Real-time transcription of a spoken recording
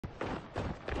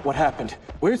What happened?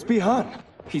 Where's Bihan?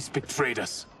 He's betrayed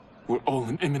us. We're all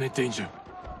in imminent danger.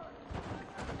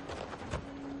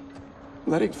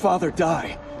 Letting Father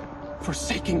die.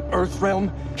 Forsaking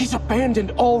Earthrealm. He's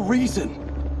abandoned all reason.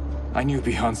 I knew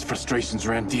Bihan's frustrations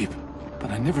ran deep,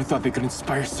 but I never thought they could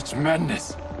inspire such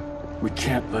madness. We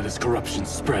can't let his corruption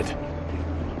spread.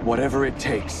 Whatever it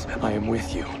takes, I am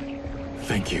with you.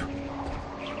 Thank you.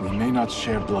 We may not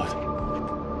share blood,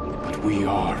 but we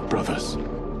are brothers.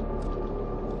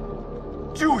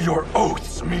 Do your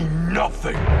oaths mean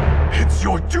nothing? It's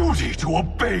your duty to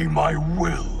obey my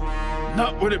will.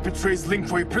 Not when it betrays Ling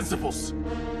Kuei principles.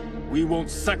 We won't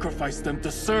sacrifice them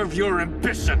to serve your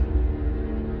ambition.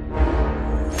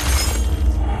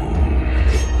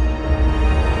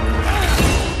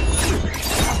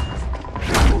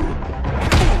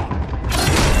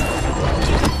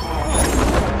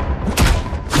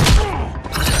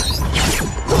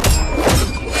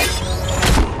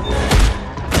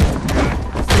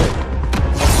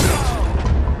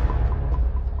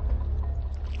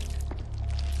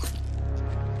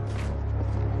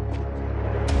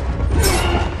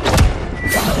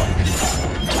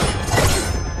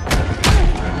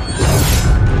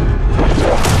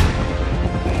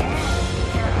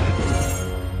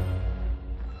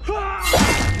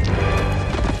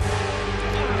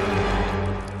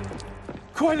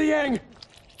 Kuai Liang!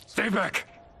 Stay back.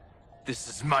 This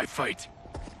is my fight.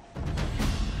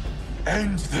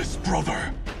 End this,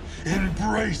 brother.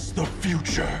 Embrace the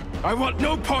future. I want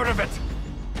no part of it!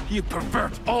 You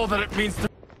pervert all that it means to...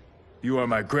 You are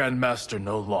my Grandmaster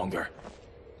no longer.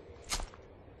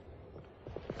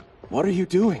 What are you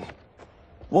doing?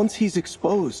 Once he's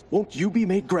exposed, won't you be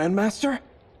made Grandmaster?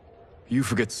 You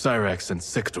forget Cyrax and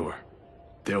Sector.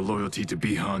 Their loyalty to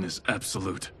Bihan is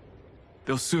absolute.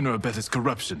 They'll sooner abet his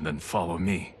corruption than follow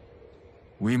me.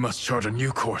 We must chart a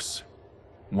new course.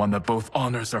 One that both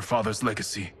honors our father's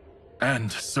legacy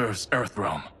and serves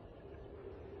Earthrealm.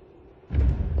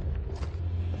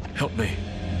 Help me.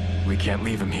 We can't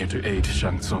leave him here to aid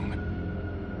Shang Tsung.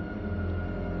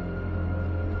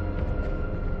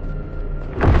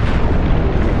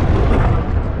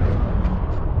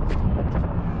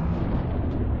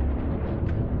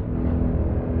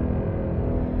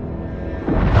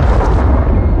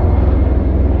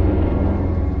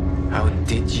 How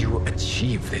did you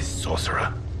achieve this,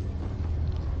 sorcerer?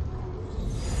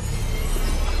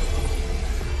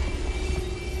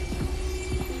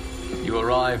 You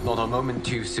arrived not a moment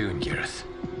too soon, Gareth.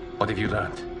 What have you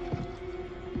learned?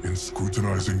 In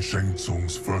scrutinizing Shang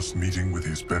Tsung's first meeting with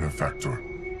his benefactor,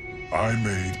 I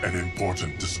made an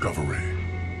important discovery.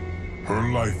 Her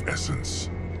life essence,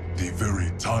 the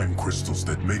very time crystals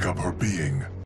that make up her being,